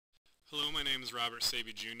Hello, my name is Robert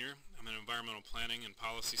Saby Jr. I'm an environmental planning and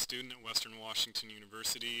policy student at Western Washington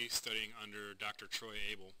University studying under Dr. Troy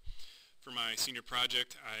Abel. For my senior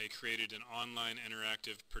project, I created an online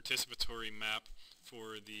interactive participatory map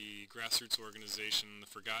for the grassroots organization,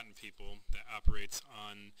 the Forgotten People, that operates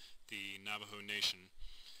on the Navajo Nation.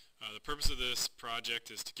 The purpose of this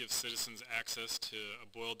project is to give citizens access to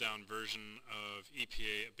a boiled-down version of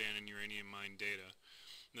EPA Abandon Uranium Mine data.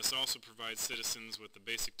 And this also provides citizens with the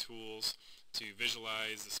basic tools to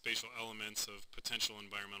visualize the spatial elements of potential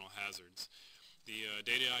environmental hazards. The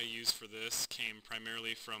data I used for this came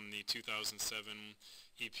primarily from the 2007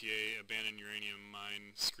 EPA Abandoned Uranium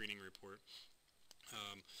Mine Screening Report.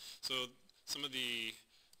 So some of the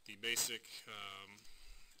basic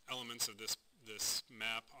elements of this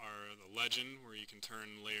map are the legend, where you can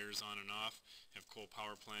turn layers on and off. You have coal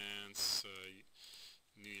power plants,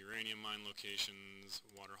 new uranium mine locations,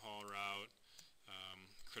 water haul route,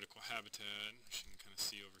 critical habitat, which you can kind of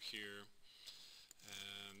see over here.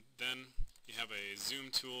 And then you have a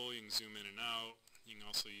zoom tool. You can zoom in and out. You can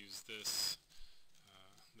also use this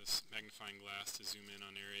magnifying glass to zoom in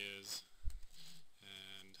on areas.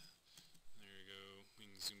 And there you go. We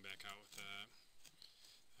can zoom back out with that.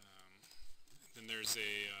 Then there's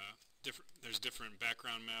different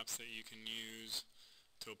background maps that you can use: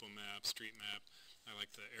 topo map, street map. I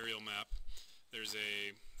like the aerial map. There's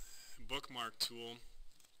a bookmark tool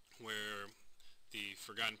where the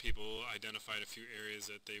Forgotten People identified a few areas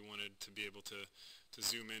that they wanted to be able to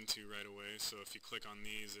zoom into right away. So if you click on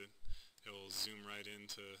these, it will zoom right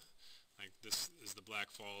into, like, this is the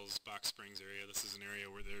Black Falls Box Springs area. This is an area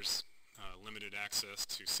where there's limited access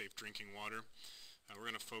to safe drinking water. We're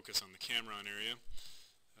going to focus on the Cameron area.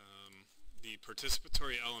 The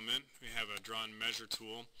participatory element, we have a drawn measure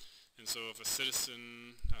tool. And so if a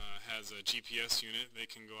citizen has a GPS unit, they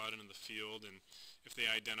can go out into the field, and if they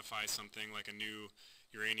identify something like a new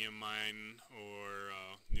uranium mine or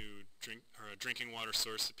a drinking water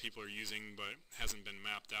source that people are using but hasn't been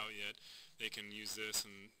mapped out yet, they can use this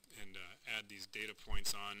and add these data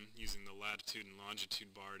points on using the latitude and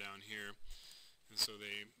longitude bar down here. And so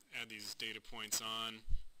they add these data points on,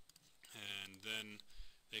 and then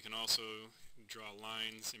they can also draw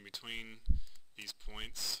lines in between these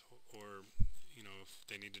points, or if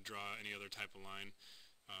they need to draw any other type of line,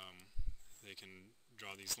 they can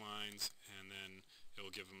draw these lines, and then it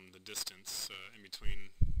will give them the distance in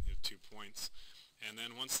between the 2 points. And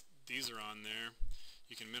then once these are on there,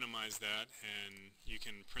 you can minimize that, and you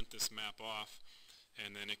can print this map off,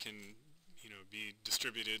 and then it can be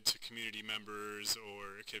distributed to community members,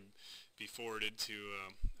 or it could be forwarded to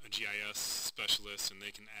a GIS specialist, and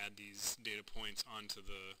they can add these data points onto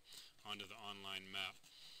the online map.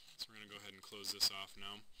 So we're going to go ahead and close this off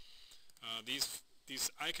now.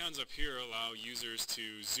 These icons up here allow users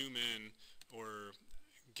to zoom in or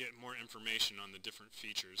get more information on the different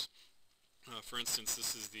features. For instance,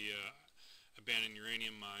 this is the Abandoned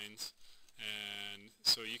Uranium Mines, and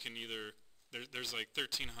so you can either there's like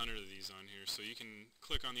 1,300 of these on here, so you can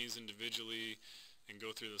click on these individually and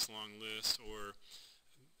go through this long list, or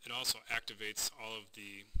it also activates all of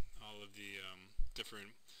the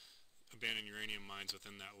different abandoned uranium mines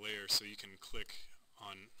within that layer, so you can click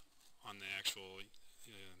on the actual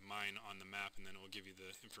mine on the map, and then it will give you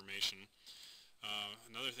the information.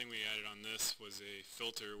 Another thing we added on this was a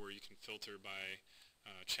filter where you can filter by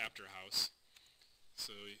chapter house.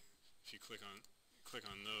 So if you click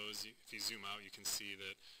on those, if you zoom out, you can see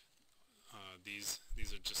that these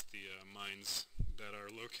are just the mines that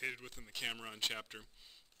are located within the Cameron chapter.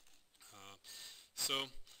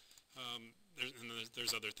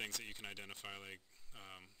 There's other things that you can identify, like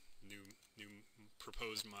new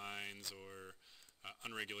proposed mines or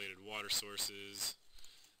unregulated water sources.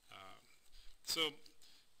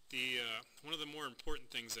 One of the more important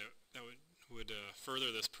things that would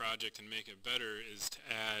further this project and make it better is to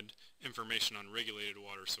add information on regulated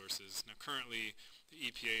water sources. Now currently the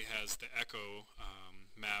EPA has the ECHO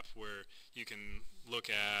map, where you can look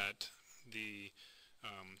at the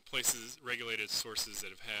regulated sources that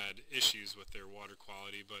have had issues with their water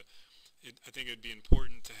quality, but I think it would be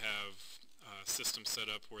important to have a system set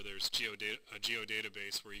up where there's a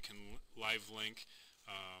geodatabase where you can live link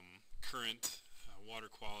current water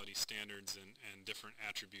quality standards and different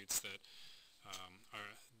attributes that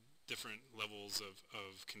are different levels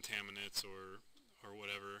of contaminants or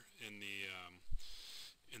whatever in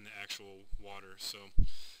the actual water. So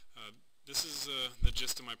this is the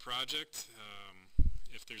gist of my project.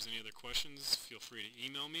 If there's any other questions, feel free to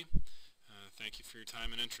email me. Thank you for your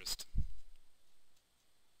time and interest.